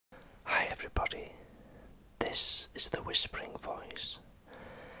everybody. This is the Whispering Voice.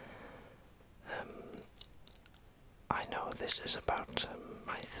 I know this is about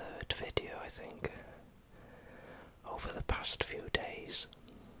my third video, I think, over the past few days.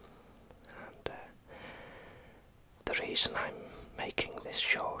 And the reason I'm making this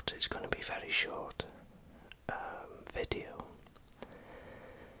short, it's going to be very short, video,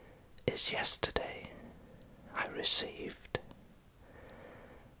 is yesterday I received,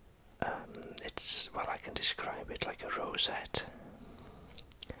 I can describe it like a rosette,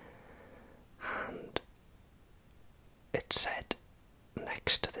 and it said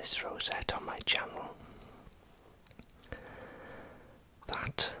next to this rosette on my channel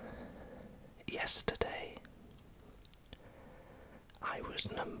that yesterday I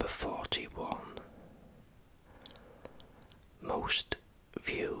was number 41 most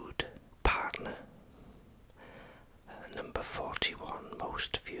viewed partner, number 41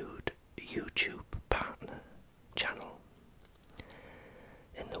 most viewed YouTube partner channel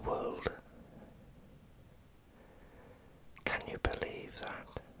in the world. Can you believe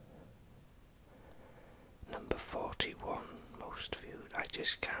that? Number 41 most viewed. I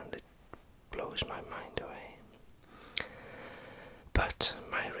just can't. It blows my mind away. But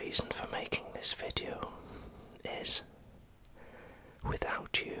my reason for making this video is,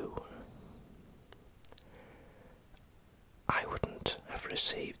 without you, I wouldn't have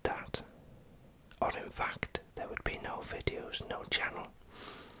received that. Or in fact, there would be no videos, no channel.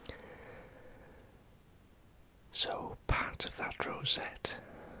 So part of that rosette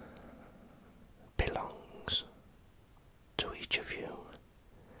belongs to each of you.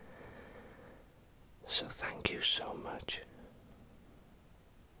 So thank you so much.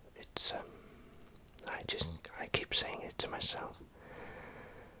 It's I keep saying it to myself.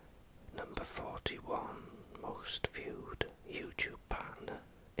 Number 41 most viewed YouTube partner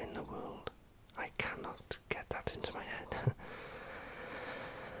in the world. I cannot get that into my head.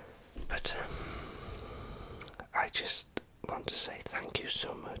 But I just want to say thank you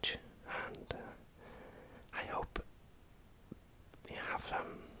so much, and I hope you have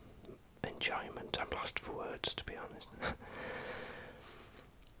enjoyment. I'm lost for words, to be honest.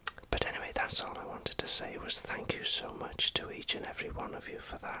 But anyway, that's all I wanted to say, was thank you so much to each and every one of you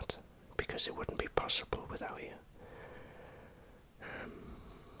for that, because it wouldn't be possible without you.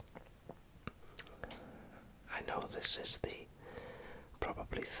 I know this is the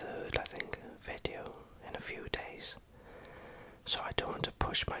probably third, I think, video in a few days, so I don't want to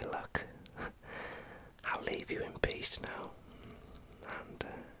push my luck. I'll leave you in peace now, and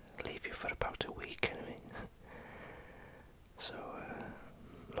leave you for about a week anyway. So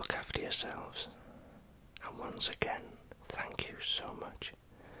look after yourselves, and once again, thank you so much,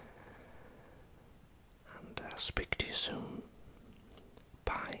 and I'll speak to you soon.